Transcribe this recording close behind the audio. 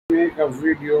make a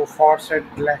video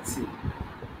Farsite Galaxy.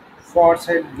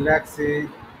 Farsite Galaxy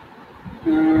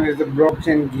is a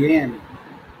blockchain game.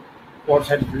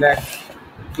 Farsite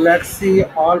Galaxy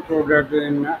all product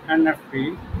in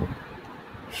NFT.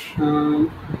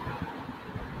 Um,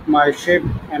 my ship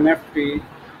NFT,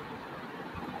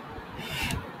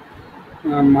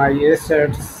 my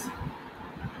assets,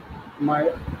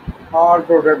 my all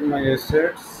product my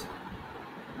assets.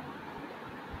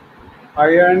 I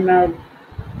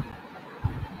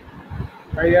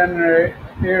earn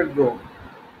airdrop.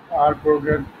 All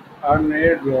product earn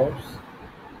airdrops.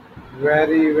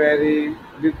 Very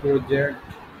big project.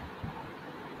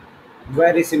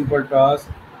 Very simple task.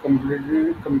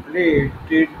 Completed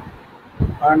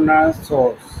on a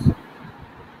source.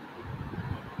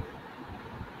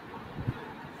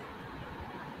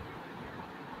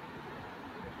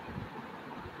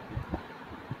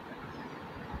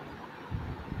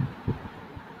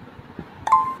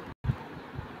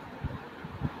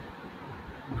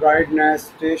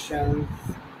 Guidance stations,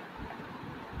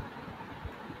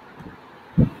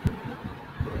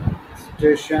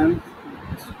 station,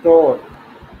 store.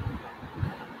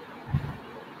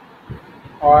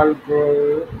 All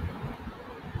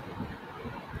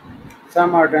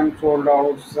some items sold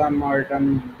out, some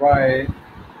items buy.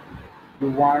 You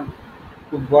want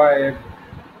to buy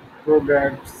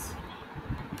products.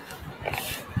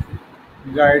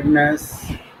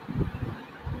 Guidance.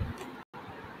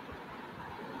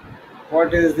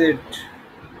 What is it?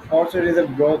 Also, it is a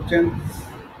blockchain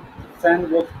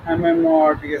sandbox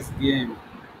MMORPG game.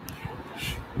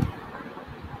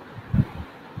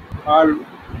 All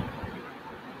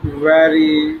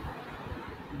very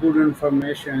good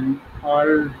information.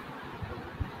 All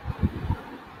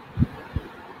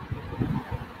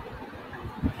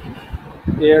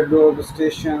airdrop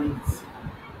stations.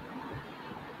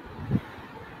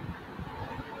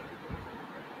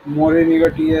 Moriniga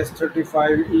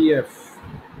TS35 EF.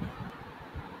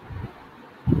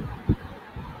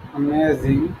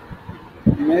 Amazing,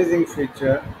 amazing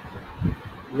feature.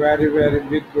 Very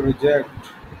big project.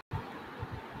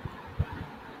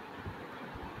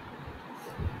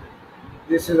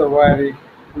 This is a very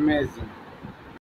amazing.